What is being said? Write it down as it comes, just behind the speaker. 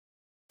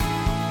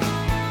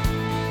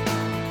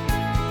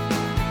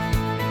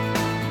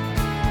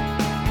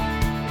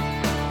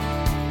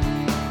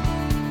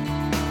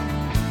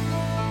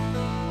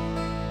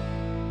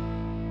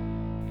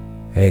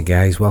Hey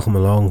guys, welcome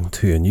along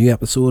to a new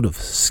episode of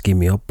Skin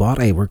Me Up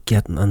Body. We're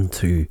getting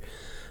into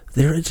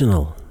the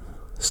original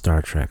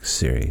Star Trek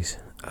series.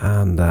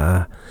 And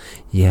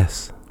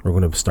yes, we're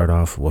going to start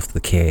off with The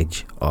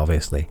Cage,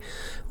 obviously.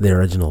 The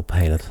original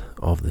pilot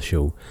of the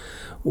show,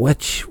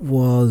 which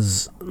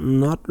was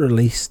not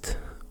released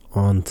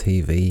on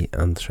TV,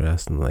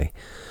 interestingly,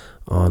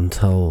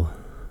 until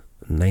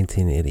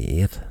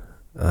 1988.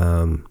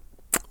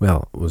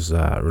 It was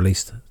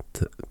released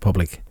to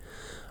public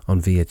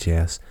on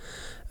VHS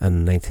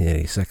in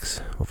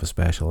 1986 with a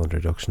special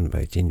introduction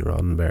by Gene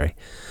Roddenberry,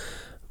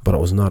 but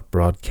it was not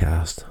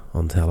broadcast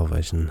on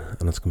television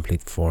in its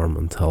complete form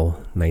until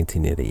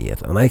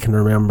 1988. And I can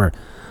remember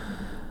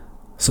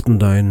sitting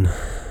down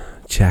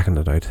checking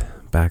it out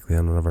back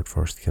then whenever it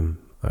first came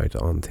out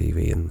on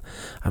TV, and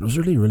it was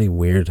really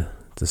weird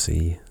to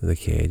see The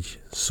Cage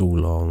so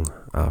long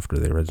after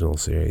the original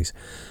series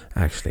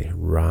actually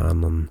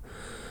ran and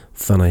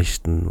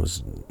finished and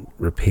was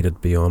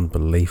repeated beyond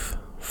belief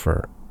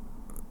for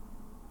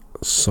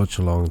such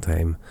a long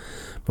time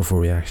before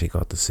we actually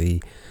got to see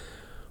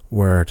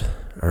where it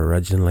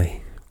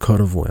originally could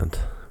have went.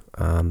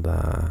 And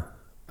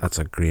that's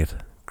a great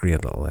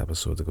little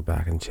episode to go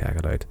back and check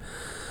it out.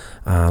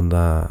 And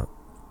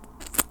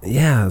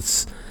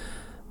it's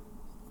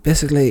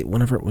basically,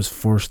 whenever it was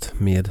first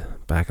made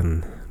back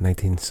in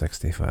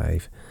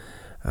 1965,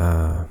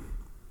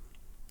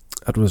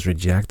 it was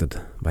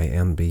rejected by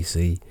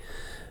NBC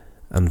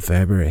in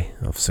February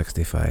of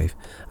 65,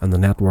 and the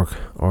network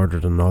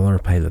ordered another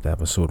pilot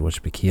episode,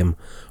 which became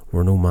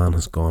Where No Man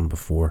Has Gone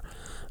Before.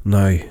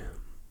 Now,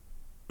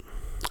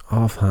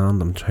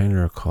 offhand, I'm trying to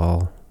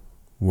recall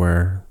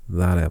where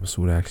that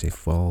episode actually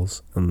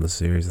falls in the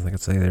series. I think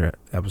it's either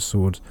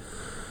episode...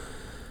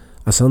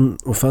 It's not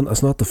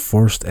the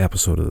first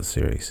episode of the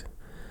series.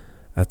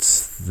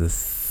 It's the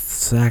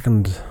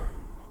second,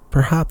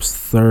 perhaps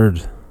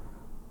third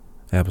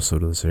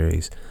episode of the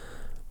series.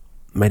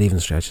 Might even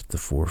stretch it to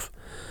fourth,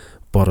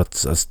 but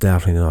it's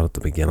definitely not at the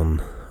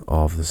beginning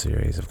of the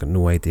series. I've got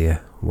no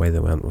idea why they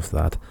went with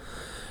that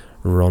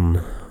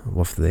run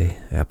with the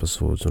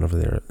episodes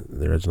whenever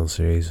the original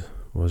series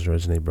was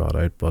originally brought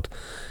out, but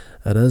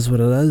it is what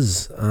it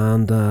is.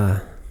 And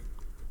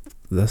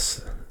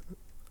this,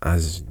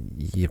 as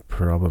you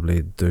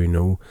probably do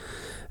know,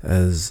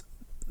 is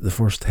the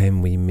first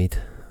time we meet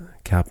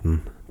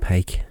Captain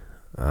Pike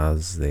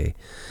as the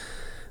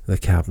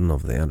captain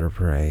of the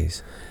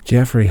Enterprise.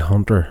 Jeffrey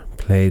Hunter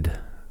played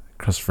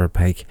Christopher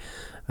Pike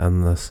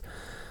in this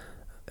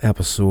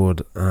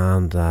episode,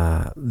 and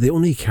the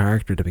only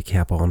character to be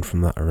kept on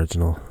from that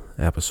original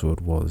episode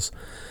was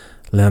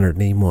Leonard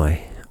Nimoy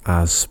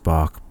as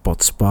Spock. But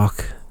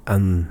Spock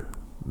in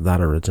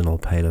that original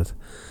pilot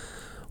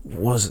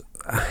was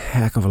a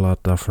heck of a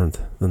lot different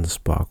than the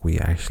Spock we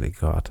actually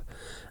got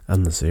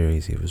in the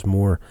series. He was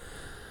more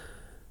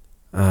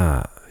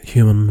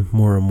human,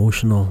 more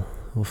emotional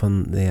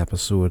within the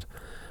episode,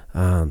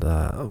 and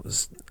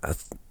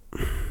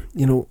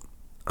in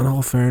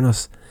all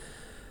fairness,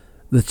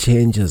 the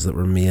changes that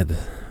were made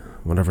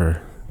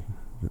whenever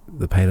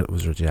the pilot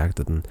was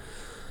rejected and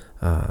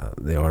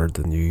they ordered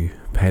the new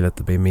pilot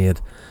to be made,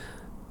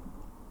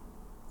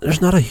 there's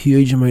not a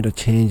huge amount of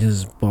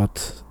changes,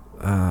 but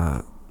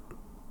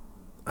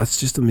it's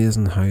just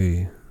amazing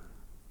how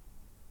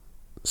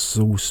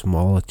so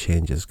small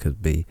changes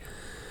could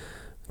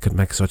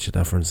make such a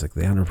difference. Like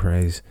the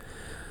Enterprise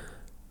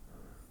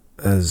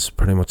is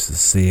pretty much the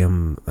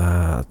same.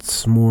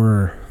 It's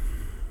more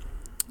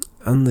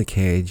in The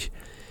Cage.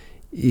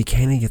 You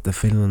kind of get the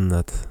feeling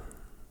that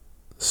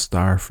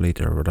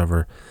Starfleet, or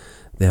whatever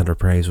the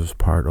Enterprise was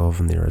part of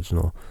in the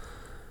original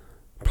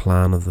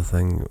plan of the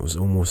thing, was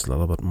almost a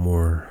little bit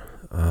more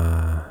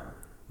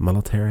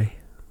military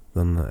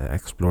than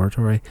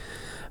exploratory.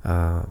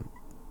 Again,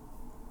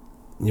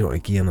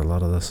 a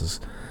lot of this is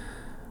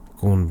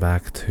going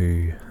back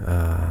to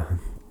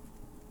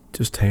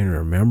just trying to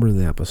remember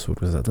the episode,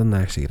 because I didn't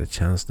actually get a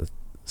chance to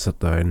sit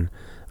down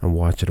and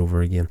watch it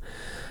over again.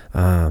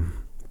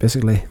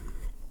 Basically,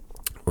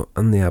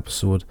 in the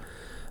episode,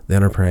 the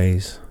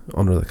Enterprise,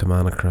 under the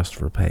command of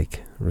Christopher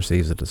Pike,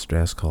 receives a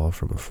distress call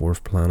from a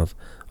fourth planet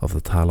of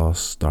the Talos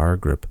star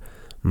group.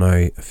 Now,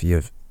 if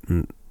you've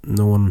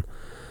known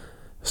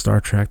Star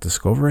Trek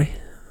Discovery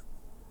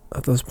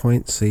at this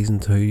point, season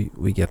 2,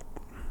 we get,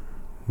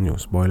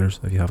 spoilers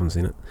if you haven't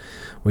seen it,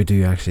 we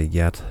do actually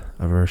get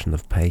a version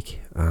of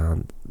Pike,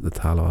 and the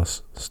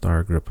Talos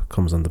star group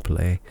comes into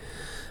play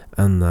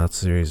in that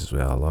series as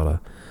well. A lot of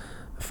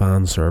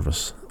fan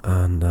service,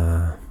 and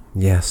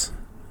yes,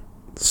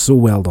 so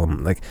well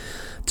done. Like,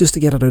 just to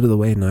get it out of the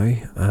way now,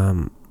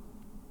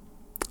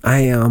 I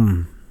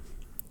am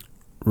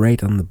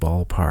right in the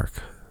ballpark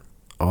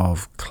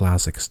of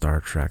classic Star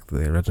Trek,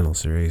 the original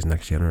series,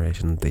 Next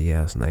Generation,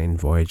 DS9,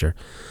 Voyager.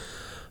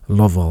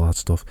 Love all that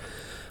stuff.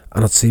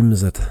 And it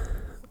seems that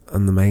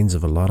in the minds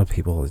of a lot of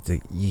people,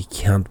 you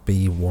can't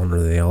be one or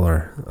the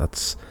other.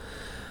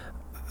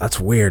 That's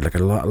weird. Like a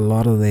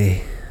lot of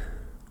the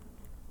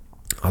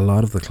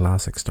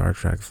classic Star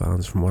Trek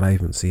fans, from what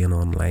I've been seeing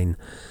online,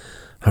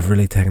 have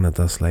really taken a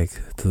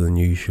dislike to the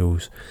new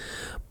shows.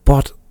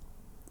 But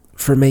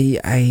for me,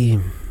 I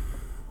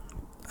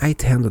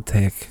tend to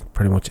take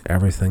pretty much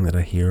everything that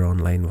I hear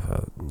online with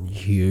a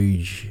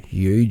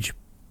huge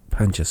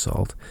pinch of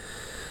salt,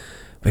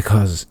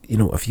 because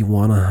if you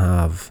want to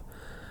have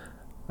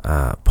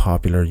a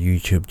popular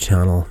YouTube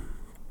channel,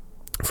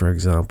 for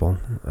example,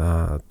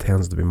 it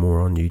tends to be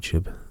more on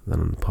YouTube than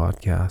in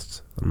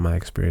podcasts, in my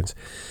experience.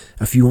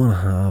 If you want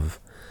to have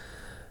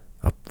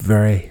a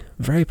very,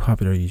 very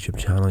popular YouTube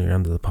channel, you're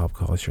into the pop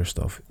culture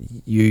stuff,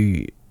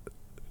 you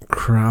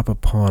crap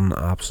upon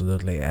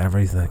absolutely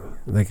everything.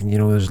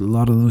 There's a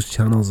lot of those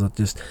channels that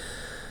just,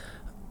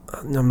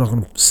 I'm not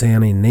going to say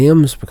any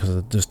names because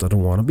I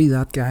don't want to be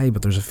that guy,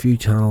 but there's a few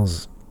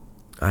channels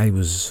I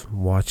was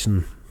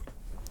watching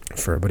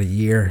for about a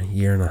year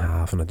and a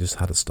half, and I just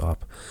had to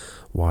stop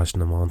watching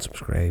them,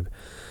 unsubscribe,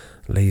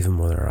 leave them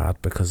where they're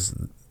at, because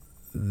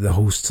the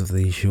hosts of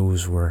these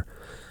shows were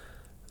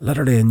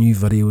literally, a new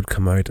video would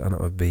come out and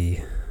it would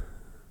be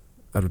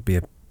a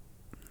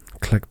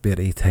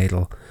clickbaity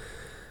title,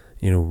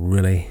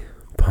 really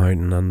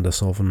pointing into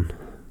something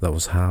that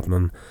was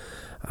happening,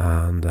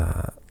 and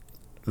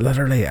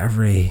literally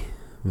every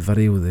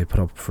video they put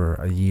up for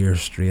a year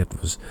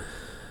straight was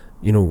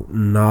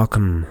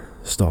knocking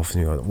stuff.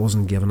 It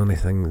wasn't giving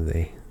anything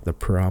the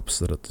props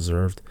that it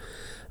deserved.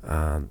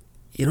 And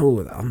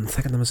I'm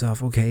thinking to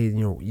myself, okay,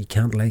 you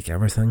can't like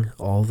everything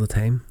all the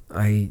time.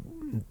 I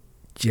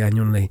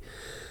genuinely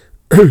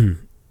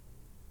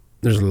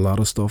there's a lot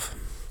of stuff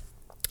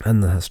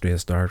in the history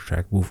of Star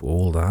Trek, both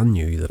old and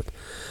new, that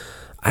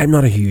I'm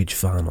not a huge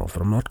fan of,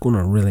 and I'm not going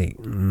to really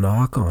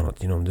knock on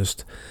it. I'm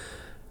just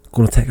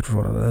going to take it for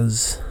what it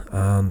is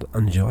and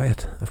enjoy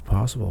it if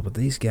possible. But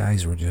these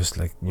guys were just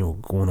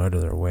going out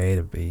of their way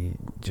to be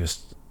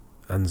just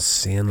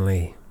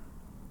insanely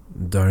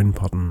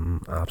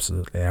down-putting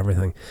absolutely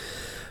everything.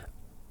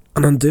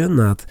 And in doing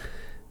that,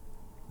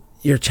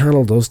 your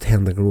channel does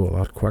tend to grow a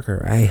lot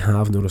quicker. I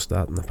have noticed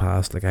that in the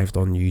past. I've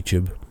done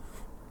YouTube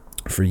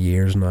for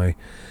years now,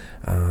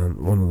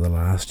 and one of the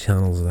last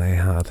channels that I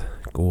had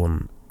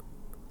going,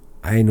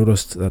 I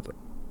noticed that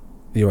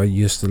I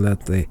used to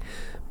let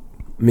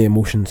my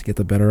emotions get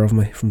the better of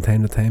me from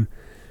time to time,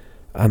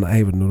 and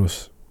I would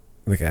notice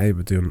I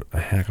would do a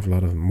heck of a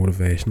lot of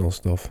motivational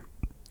stuff,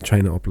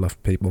 trying to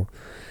uplift people,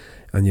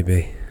 and you'd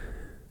be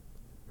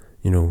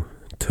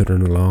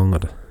tooting along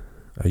at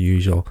a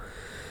usual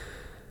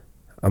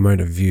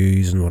amount of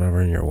views and whatever,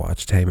 and your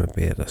watch time would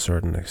be at a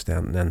certain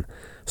extent, and then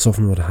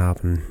something would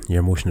happen, your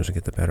emotions would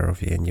get the better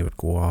of you, and you would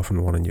go off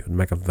on one, and you would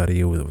make a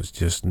video that was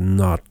just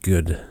not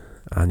good,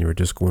 and you were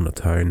just going to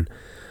town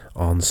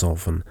on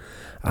something,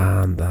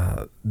 and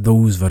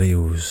those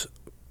videos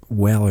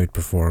well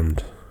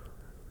outperformed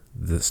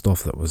the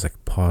stuff that was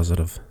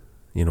positive.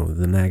 The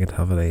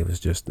negativity was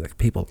just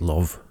people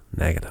love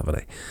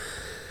negativity.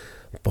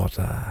 But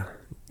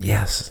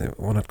yes,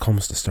 when it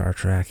comes to Star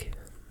Trek,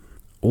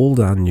 old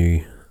and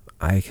new,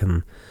 I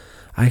can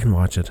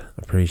watch it,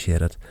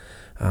 appreciate it,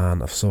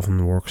 and if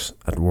something works,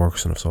 it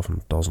works, and if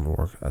something doesn't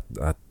work,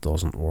 it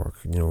doesn't work.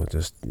 You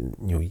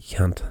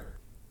can't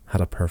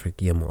hit a perfect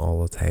game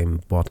all the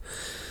time. But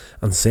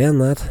in saying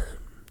that,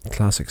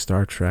 classic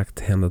Star Trek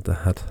tended to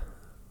hit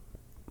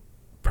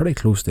pretty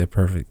close to a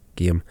perfect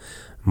game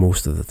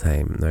most of the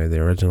time. Now, the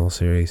original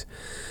series,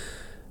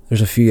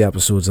 there's a few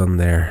episodes on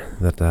there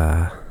that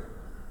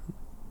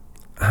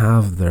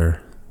have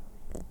their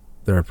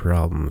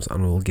problems,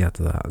 and we'll get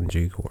to that in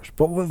due course.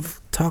 But we've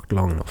talked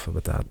long enough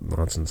about that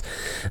nonsense.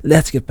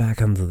 Let's get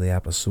back into the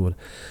episode.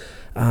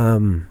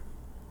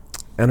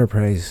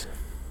 Enterprise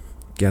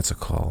gets a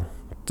call,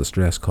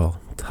 distress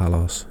call.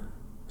 Talos,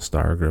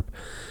 Star Group,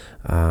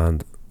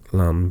 and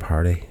landing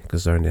party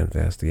goes down to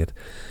investigate.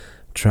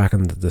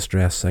 Tracking the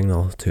distress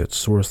signal to its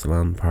source, the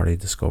landing party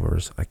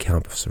discovers a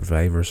camp of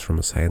survivors from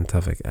a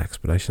scientific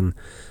expedition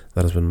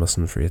that has been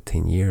missing for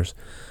 18 years.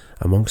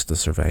 Amongst the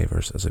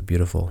survivors is a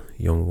beautiful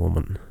young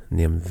woman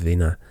named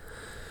Vina.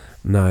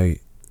 Now,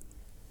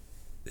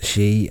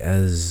 she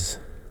is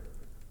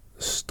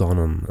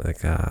stunning.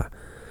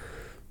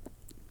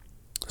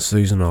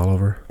 Susan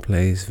Oliver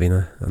plays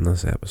Vina in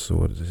this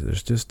episode.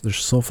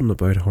 There's something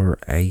about her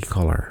eye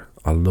colour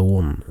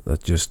alone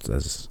that just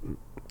is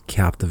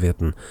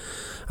captivating.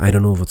 I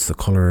don't know if it's the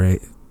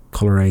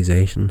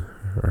colorization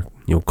or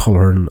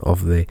colouring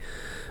of the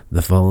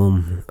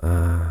film.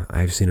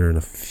 I've seen her in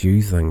a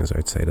few things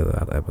outside of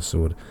that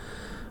episode,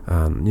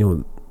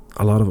 and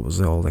a lot of it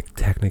was all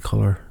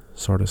Technicolor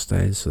sort of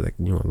style. So a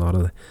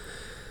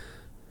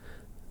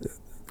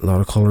lot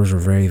of colours are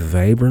very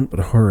vibrant, but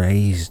her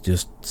eyes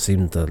just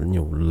seemed to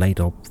light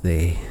up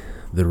the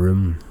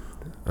room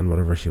and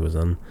whatever she was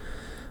in.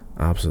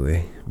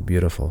 Absolutely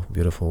beautiful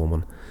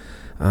woman.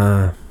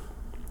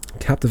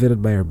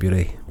 Captivated by her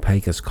beauty,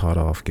 Pike is caught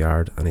off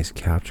guard and he's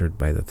captured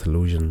by the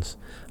Telosians,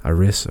 a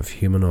race of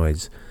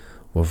humanoids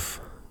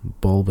with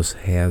bulbous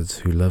heads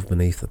who live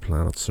beneath the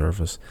planet's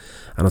surface,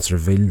 and it's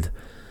revealed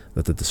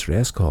that the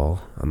distress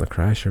call and the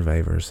crash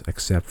survivors,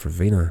 except for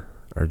Vina,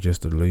 are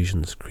just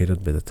illusions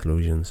created by the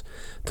Telosians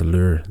to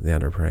lure the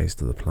Enterprise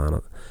to the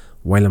planet.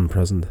 While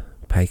imprisoned,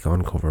 Pike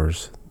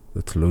uncovers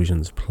the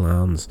Telosians'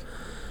 plans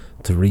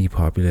to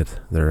repopulate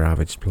their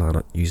ravaged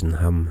planet using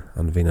him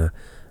and Vina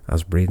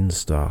as breeding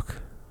stock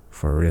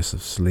for a race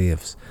of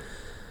slaves.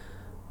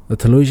 The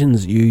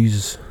Telosians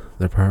use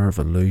their power of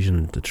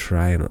illusion to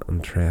try and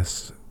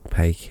impress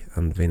Pike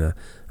and Vina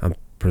and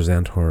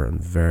present her in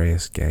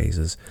various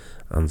guises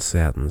and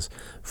settings.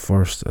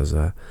 First as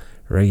a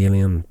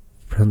Regalian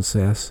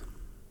princess.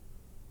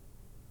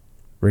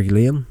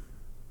 Regalian?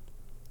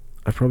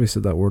 I probably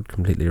said that word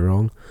completely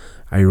wrong.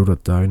 I wrote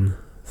it down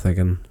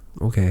thinking,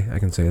 okay, I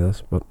can say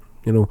this, but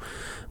you know,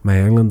 my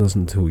England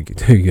isn't too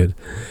good.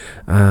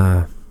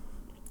 A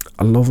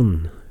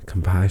loving,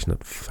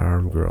 compassionate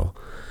farm girl.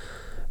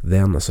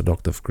 Then a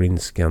seductive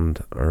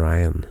green-skinned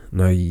Orion.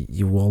 Now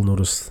you all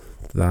notice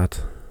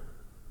that,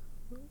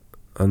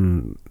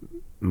 and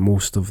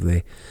most of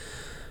the,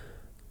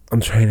 I'm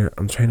trying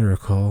to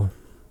recall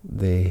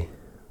the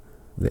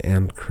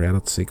end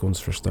credit sequence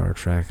for Star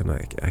Trek, and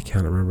I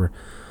can't remember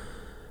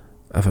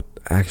if it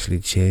actually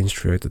changed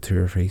throughout the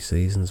 2 or 3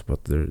 seasons,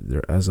 but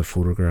there is a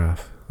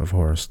photograph of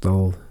her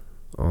still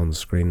on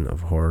screen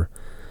of her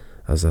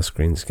as this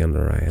green-skinned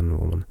Orion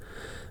woman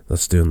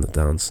that's doing the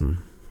dancing.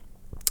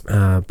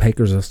 Pike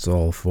resists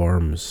all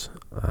forms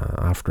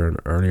after an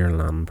earlier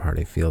landing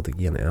party failed to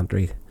gain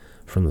entry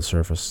from the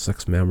surface.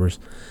 6 members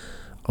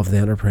of the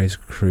Enterprise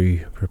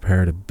crew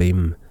prepare to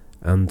beam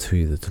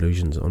into the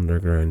Telosians'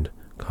 underground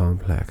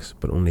complex,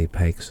 but only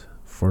Pike's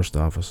first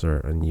officer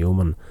and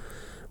yeoman,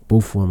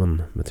 both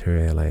women,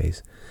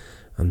 materialise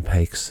in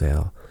Pike's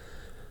cell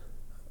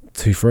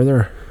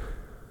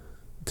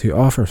to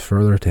offer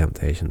further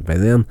temptation. By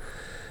then,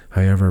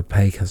 however,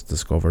 Pike has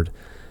discovered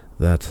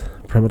that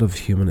primitive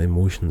human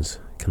emotions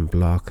can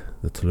block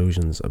the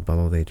Telosian's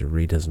ability to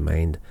read his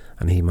mind,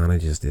 and he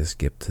manages to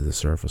escape to the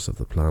surface of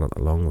the planet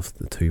along with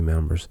the 2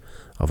 members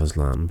of his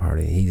landing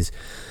party.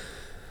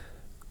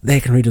 They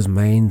can read his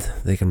mind,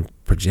 they can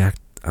project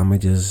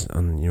images,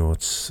 and you know,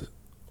 it's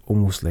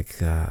almost like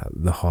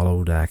the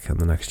holodeck in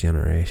The Next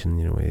Generation.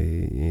 You know,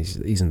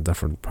 he's in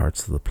different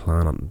parts of the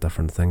planet and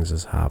different things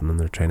is happening.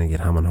 They're trying to get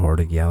him and her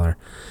together,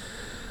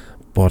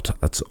 but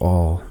it's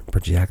all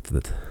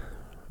projected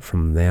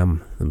from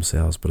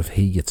themselves. But if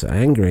he gets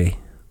angry,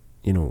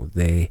 you know,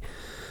 they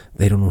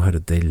don't know how to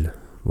deal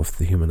with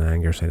the human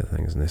anger side of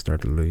things, and they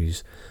start to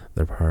lose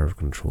their power of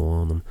control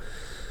on them.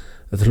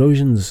 The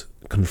Telosians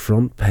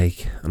confront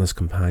Pike and his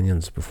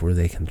companions before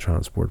they can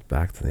transport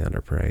back to the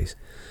Enterprise.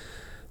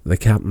 The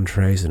captain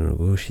tries to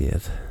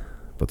negotiate,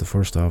 but the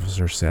first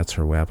officer sets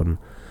her weapon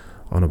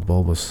on a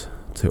bulbous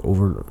to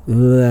over.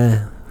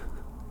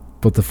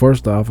 But the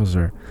first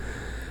officer,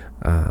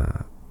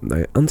 now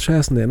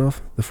interestingly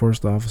enough, the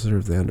first officer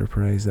of the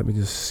Enterprise. Let me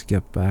just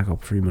skip back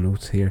up through my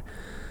notes here.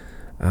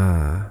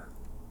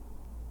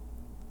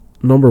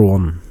 Number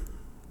 1,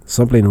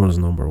 simply known as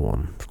Number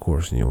 1. Of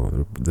course, you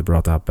know they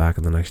brought that back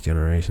in The Next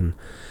Generation.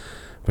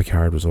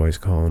 Picard was always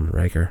calling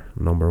Riker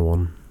Number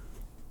 1,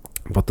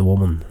 but the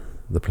woman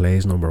that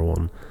plays Number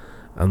 1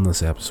 in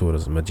this episode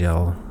is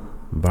Majel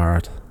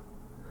Barrett,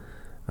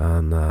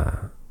 and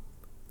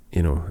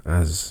you know,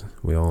 as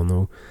we all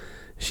know,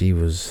 she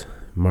was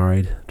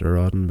married to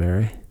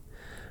Roddenberry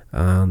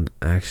and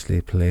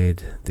actually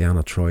played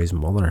Deanna Troy's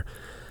mother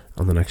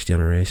on The Next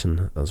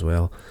Generation as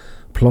well.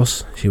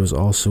 Plus, she was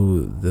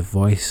also the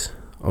voice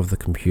of the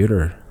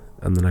computer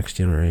in The Next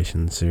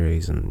Generation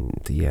series and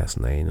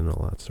DS9 and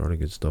all that sort of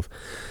good stuff.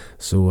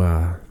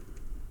 So,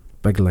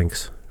 big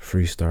links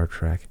through Star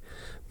Trek,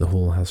 the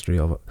whole history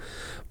of it.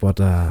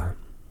 But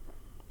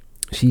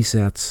she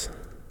sets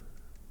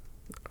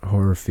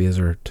her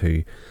phaser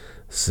to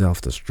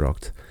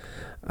self-destruct,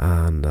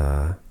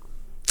 and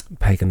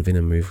Pike and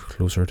Vina move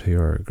closer to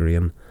her,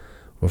 agreeing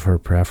with her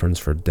preference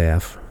for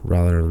death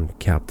rather than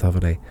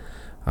captivity.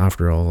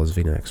 After all, as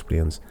Vina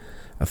explains,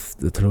 if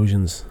the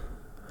Telosians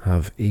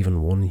have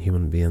even one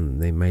human being,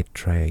 they might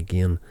try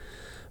again.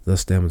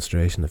 This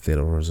demonstration of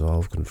fatal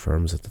resolve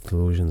confirms that the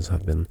Telosians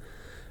have been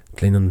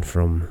cleaning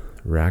from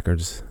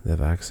records they've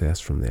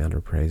accessed from the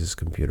Enterprise's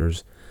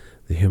computers.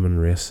 The human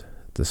race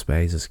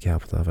despises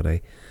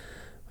captivity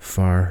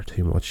far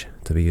too much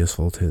to be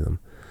useful to them.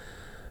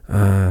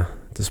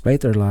 Despite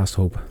their last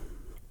hope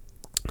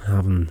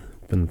having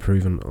been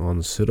proven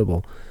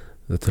unsuitable,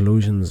 the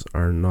Telosians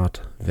are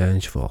not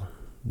vengeful.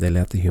 They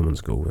let the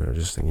humans go. They're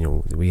just thinking, you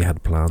know, we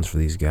had plans for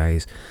these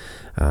guys.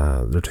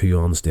 They're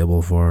too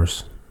unstable for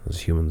us,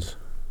 as humans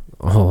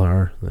all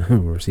are.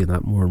 We're seeing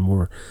that more and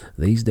more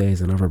these days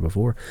than ever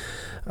before.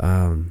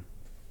 The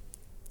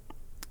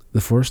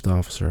first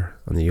officer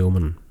and the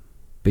yeoman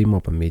beam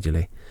up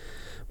immediately,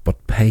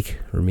 but Pike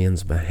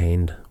remains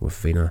behind with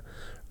Vina,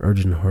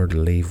 urging her to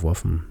leave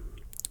with him.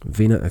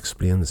 Vina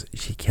explains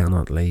she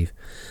cannot leave.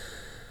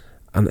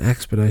 An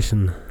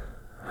expedition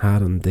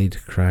had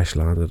indeed crash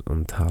landed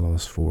on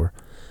Talos 4.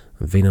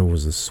 Vina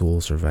was the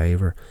sole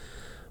survivor,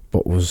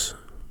 but was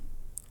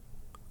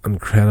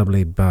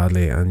incredibly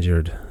badly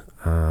injured,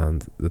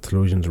 and the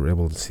Telosians were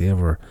able to save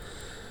her.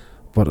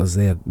 But as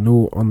they had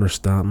no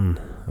understanding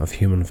of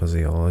human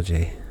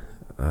physiology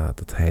at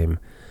the time,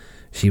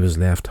 she was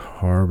left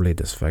horribly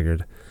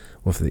disfigured.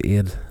 With the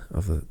aid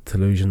of the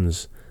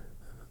Telosian's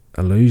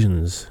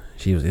illusions,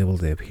 she was able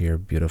to appear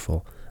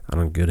beautiful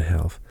and in good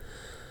health,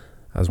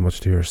 as much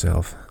to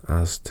herself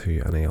as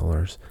to any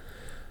others.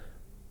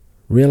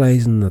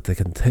 Realising that the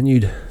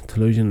continued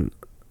Telosian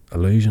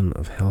illusion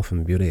of health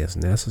and beauty is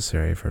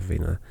necessary for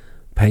Vina,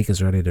 Pike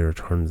is ready to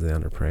return to the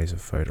Enterprise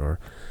of Fodor.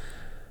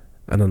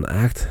 In an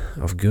act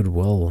of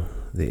goodwill,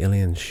 the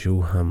aliens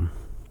show him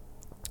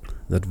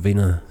that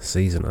Vina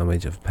sees an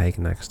image of Pike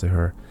next to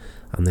her,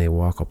 and they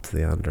walk up to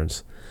the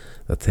entrance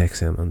that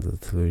takes them into the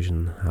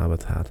Telosian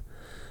habitat.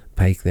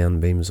 Pike then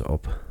beams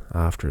up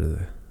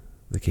after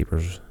the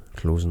Keeper's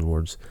closing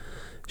words.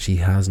 She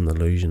has an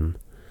illusion,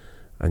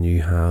 and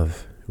you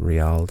have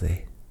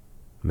reality.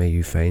 May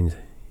you find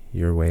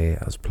your way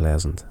as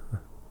pleasant.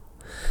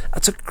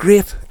 It's a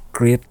great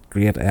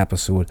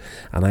episode,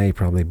 and I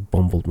probably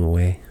bumbled my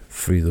way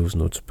through those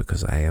notes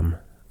because I am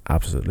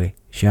absolutely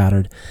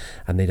shattered.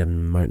 I need a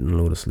mountain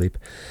load of sleep,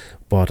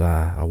 but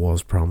I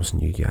was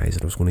promising you guys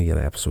that I was going to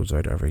get episodes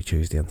out every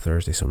Tuesday and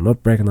Thursday, so I'm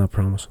not breaking that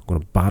promise. I'm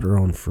going to batter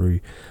on through,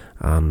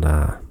 and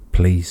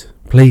please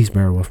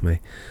bear with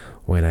me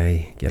when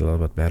I get a little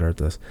bit better at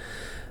this.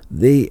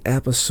 The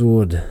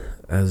episode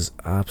is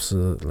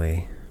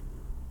absolutely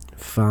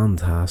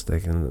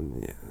fantastic,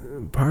 and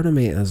part of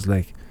me is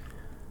like,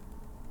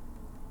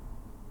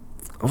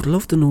 I would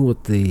love to know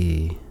what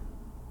the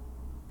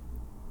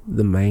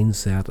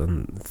mindset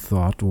and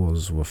thought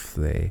was with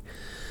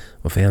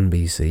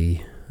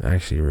NBC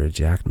actually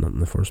rejecting it in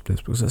the first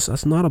place, because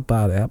it's not a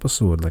bad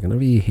episode. Like,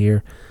 whenever you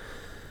hear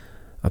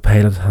a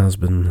pilot has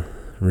been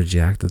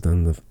rejected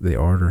in the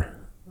order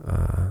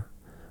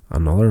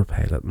another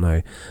pilot,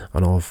 now,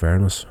 in all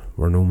fairness,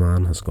 Where No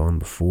Man Has Gone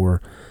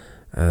Before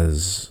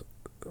is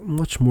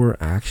much more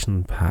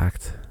action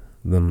packed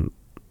than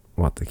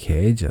what The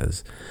Cage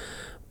is,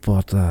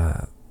 but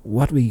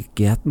what we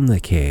get in The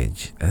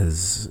Cage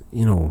is,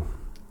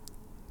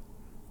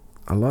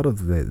 a lot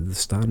of the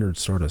standard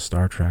sort of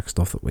Star Trek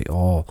stuff that we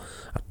all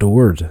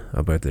adored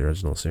about the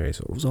original series.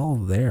 It was all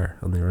there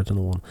in the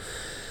original one,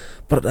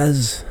 but it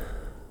is,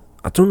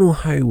 I don't know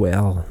how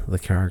well the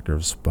character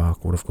of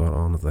Spock would have got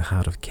on if they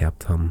had have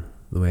kept him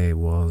the way he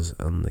was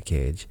in The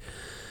Cage.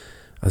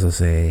 As I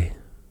say,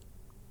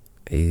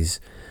 he's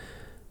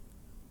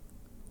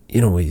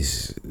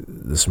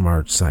the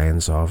smart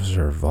science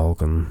officer,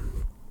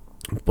 Vulcan,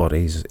 but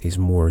he's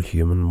more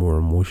human, more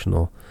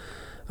emotional,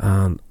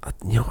 and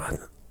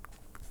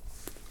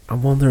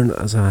I'm wondering,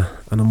 as a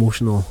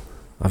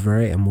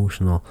very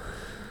emotional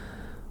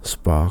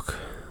Spock,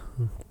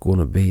 going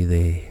to be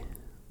the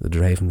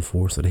driving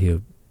force that he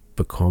would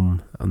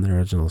become in the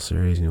original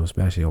series,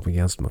 especially up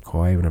against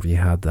McCoy, whenever you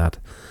had that,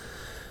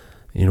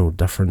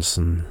 difference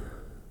in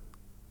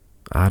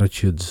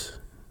attitudes,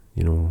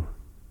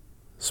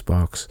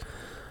 Spock's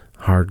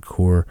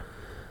hardcore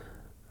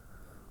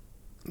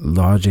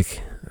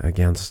logic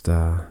against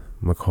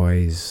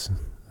McCoy's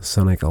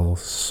cynical,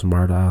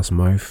 smart-ass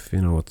mouth.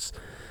 I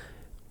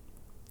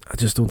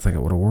just don't think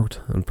it would have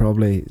worked, and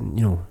probably,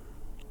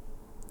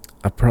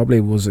 it probably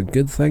was a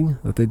good thing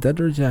that they did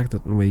reject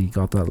it and we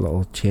got that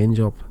little change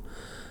up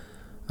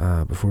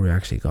before we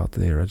actually got to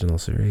the original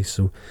series.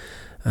 So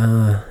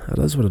it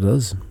is what it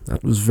is.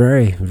 It was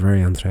very,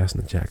 very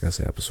interesting to check this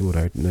episode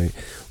out. Now,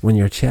 when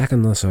you're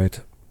checking this out,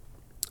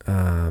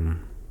 I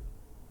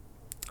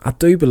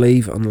do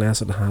believe,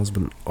 unless it has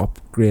been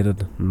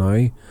upgraded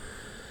now,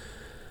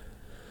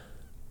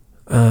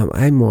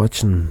 I'm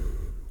watching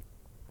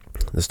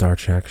the Star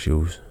Trek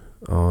shows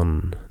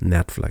on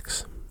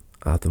Netflix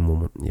at the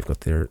moment. You've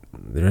got the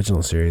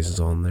original series is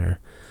on there,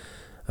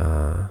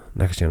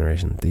 Next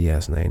Generation,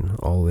 DS9,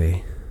 all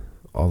the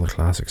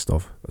classic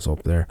stuff is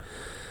up there.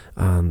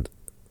 And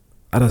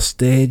at a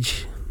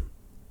stage,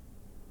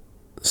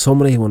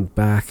 somebody went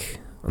back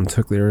and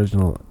took the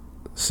original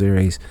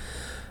series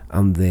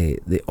and they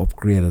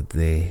upgraded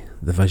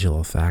the visual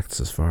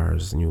effects, as far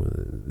as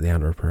the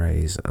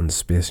Enterprise and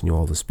space,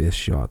 all the space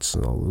shots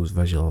and all those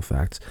visual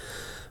effects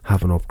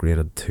have been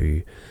upgraded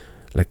to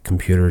like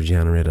computer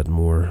generated,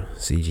 more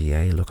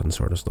CGI looking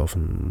sort of stuff,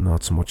 and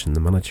not so much in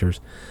the miniatures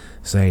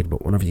side.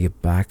 But whenever you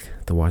get back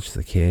to watch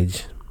The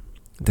Cage,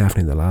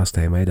 definitely the last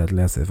time I did,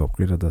 unless they've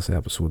upgraded this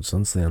episode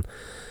since then,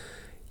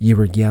 you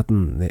were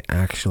getting the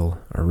actual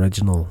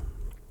original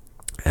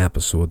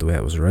episode the way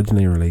it was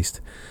originally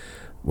released,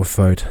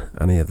 without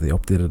any of the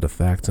updated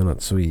effects in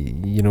it. So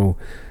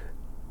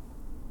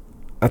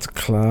that's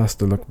class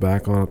to look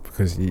back on it,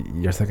 because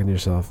you're thinking to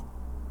yourself,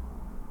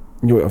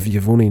 if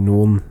you've only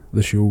known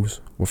the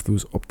shows with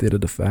those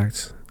updated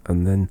effects,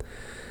 and then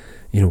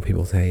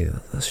people tell you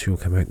this show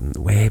came out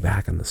way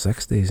back in the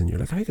 60s, and you're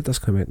like, how could this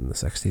come out in the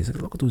 60s?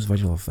 Like, look at those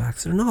visual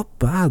effects, they're not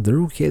bad,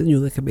 they're okay.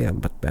 They could be a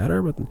bit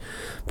better, but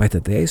by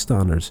today's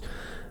standards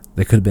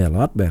they could be a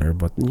lot better,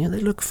 but they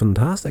look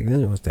fantastic.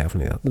 It's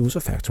definitely, those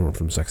effects weren't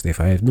from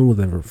 65. No,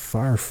 they were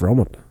far from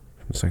it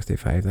from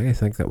 65. I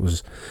think that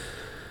was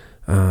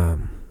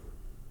I'm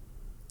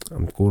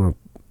going to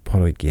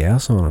put a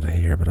guess on it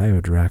here, but I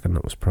would reckon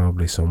it was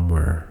probably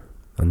somewhere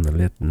in the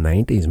late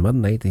 90s,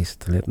 mid-90s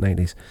to late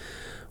 90s,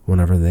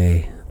 whenever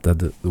they did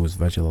those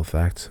visual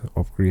effects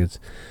upgrades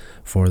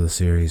for the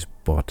series.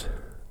 But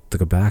to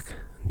go back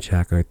and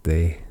check out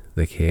the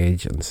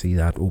cage and see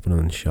that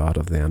opening shot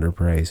of the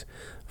Enterprise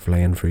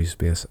flying through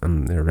space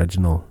and the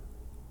original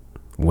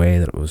way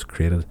that it was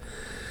created,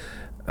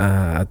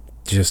 it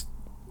just,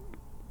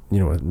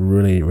 it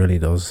really, really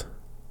does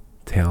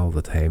tell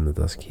the time that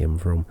this came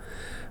from.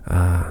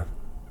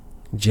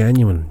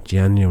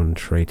 Genuine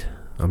treat.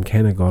 I'm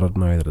kind of gutted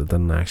now that I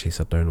didn't actually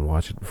sit down and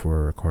watch it before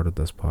I recorded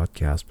this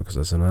podcast, because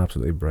it's an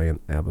absolutely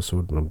brilliant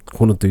episode, and I'm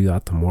going to do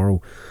that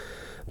tomorrow,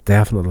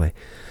 definitely.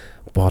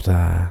 But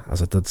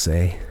as I did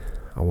say,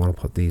 I want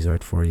to put these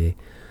out for you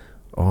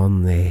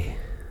on the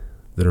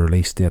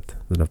release date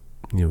that I've,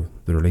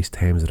 the release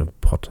times that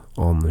I've put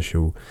on the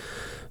show.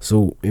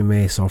 So you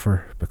may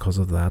suffer because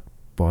of that,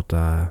 but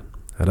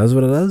it is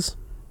what it is.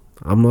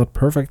 I'm not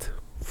perfect,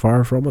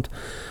 far from it,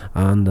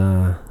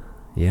 and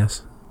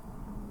yes,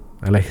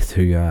 I like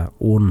to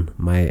own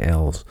my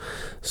L's.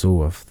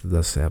 So if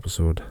this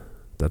episode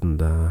didn't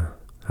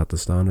hit the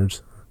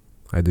standards,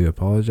 I do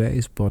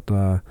apologise, but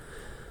I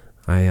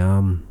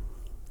am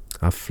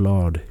a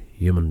flawed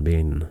human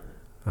being,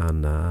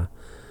 and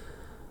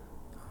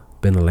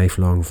being a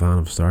lifelong fan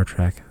of Star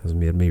Trek has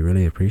made me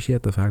really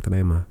appreciate the fact that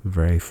I'm a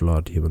very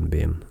flawed human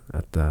being.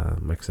 It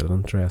makes it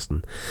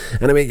interesting.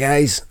 Anyway,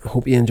 guys,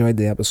 hope you enjoyed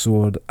the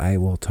episode. I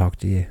will talk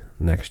to you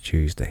next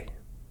Tuesday.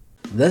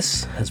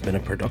 This has been a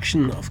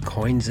production of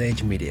Coins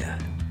Age Media.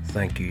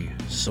 Thank you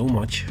so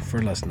much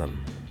for listening.